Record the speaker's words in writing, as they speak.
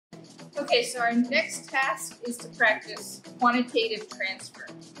Okay, so our next task is to practice quantitative transfer.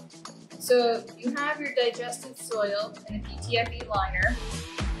 So you have your digested soil in a PTFE liner.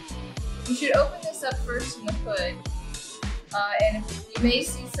 You should open this up first in the hood, and you may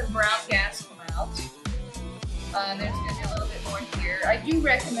see some brown gas come out. There's going to be a little bit more here. I do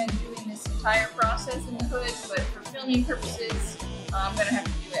recommend doing this entire process in the hood, but for filming purposes, I'm going to have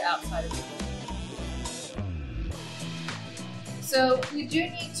to do it outside of the hood. So we do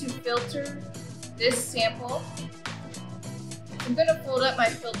need to filter this sample. I'm going to fold up my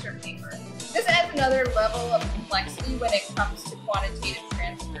filter paper. This adds another level of complexity when it comes to quantitative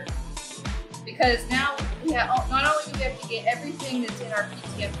transfer. Because now we have, not only do we have to get everything that's in our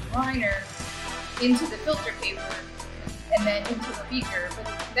PTFE liner into the filter paper and then into the beaker,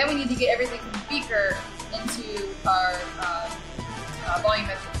 but then we need to get everything from the beaker into our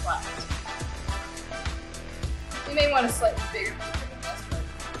volumetric flask. You may want a slightly bigger beaker than this, but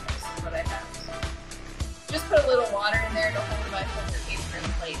this is what I have. Just put a little water in there to hold my filter paper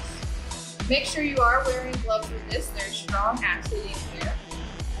in place. Make sure you are wearing gloves with this. There's strong acid in here.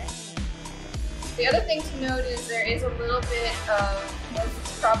 Okay. The other thing to note is there is a little bit of, this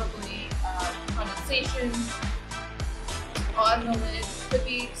is probably condensation on the lid. Could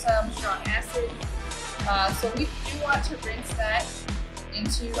be some strong acid. So we do want to rinse that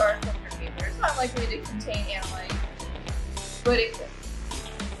into our filter paper. It's not likely to contain analyte, but it could.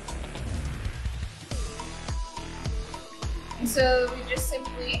 And so we just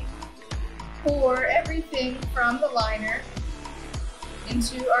simply pour everything from the liner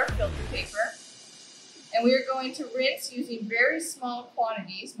into our filter paper. And we are going to rinse using very small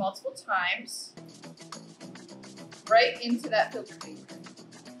quantities, multiple times, right into that filter paper.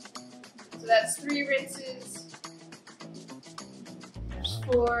 So that's 3 rinses. There's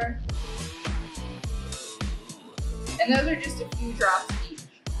 4. And those are just a few drops each.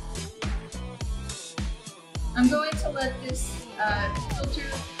 I'm going to let this filter,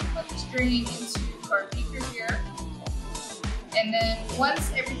 let this drain into our beaker here. And then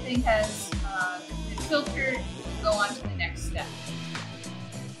once everything has been filtered, we'll go on to the next step.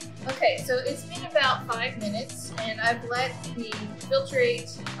 Okay, so it's been about 5 minutes, and I've let the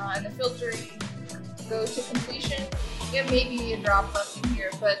filtrate and the filtering go to completion. We have maybe a drop left in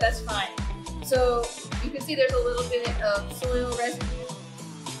here, but that's fine. So you can see there's a little bit of soil residue.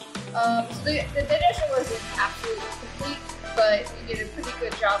 So the digestion wasn't absolutely complete, but we did a pretty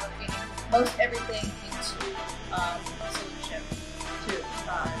good job of getting most everything into solution to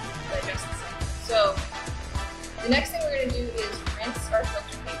digest the sample. So the next thing we're going to do is rinse our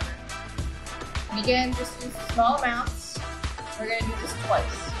filter paper. And again, just use small amounts. We're going to do this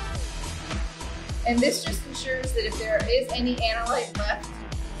twice. And this just ensures that if there is any analyte left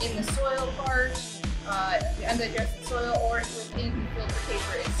in the soil part, the undigested soil, or within the filter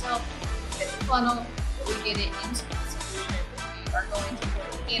paper itself, at the funnel, we get it into the solution that we are going to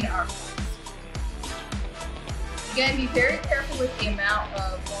put in our flask. Again, be very careful with the amount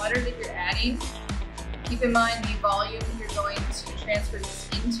of water that you're adding. Keep in mind the volume that you're going to transfer this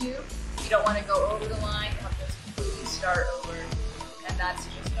into. You don't want to go over the line, you'll have to completely start over, and that's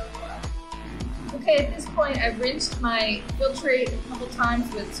just no fun. Okay, at this point, I've rinsed my filtrate a couple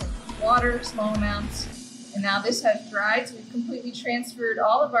times with some water, small amounts, and now this has dried, so we've completely transferred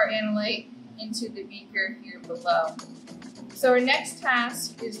all of our analyte into the beaker here below. So our next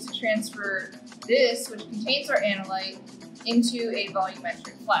task is to transfer this, which contains our analyte, into a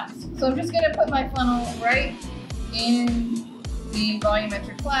volumetric flask. So I'm just going to put my funnel right in the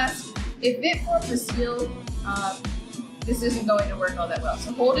volumetric flask. If it forms a seal, this isn't going to work all that well.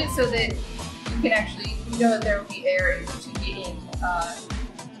 So hold it so that you can actually, you know that there will be air to get in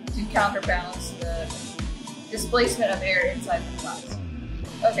to counterbalance the displacement of air inside the flask.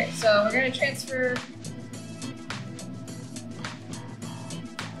 Okay, so we're going to transfer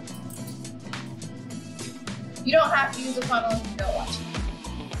You don't have to use a funnel if you don't want to.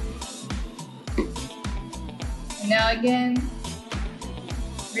 And now again,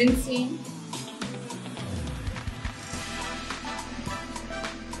 rinsing.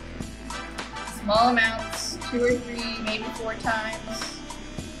 Small amounts, 2 or 3, maybe 4 times.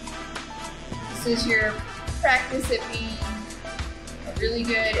 This is your practice at being a really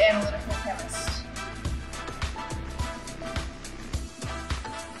good analytical chemist.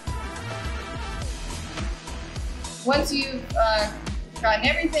 Once you've gotten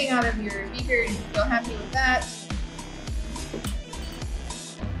everything out of your beaker and you feel happy with that,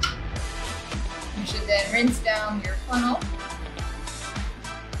 you should then rinse down your funnel.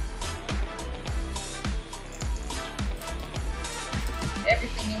 Get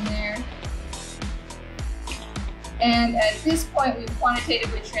everything in there. And at this point, we've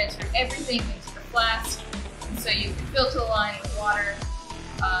quantitatively transferred everything into the flask. And so you can filter the line with water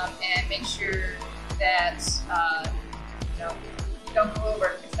and make sure that you don't go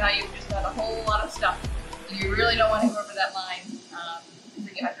over, because now you've just got a whole lot of stuff. And you really don't want to go over that line, because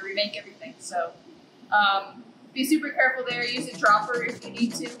then you have to remake everything. So be super careful there. Use a dropper if you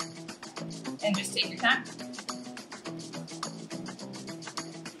need to, and just take your time.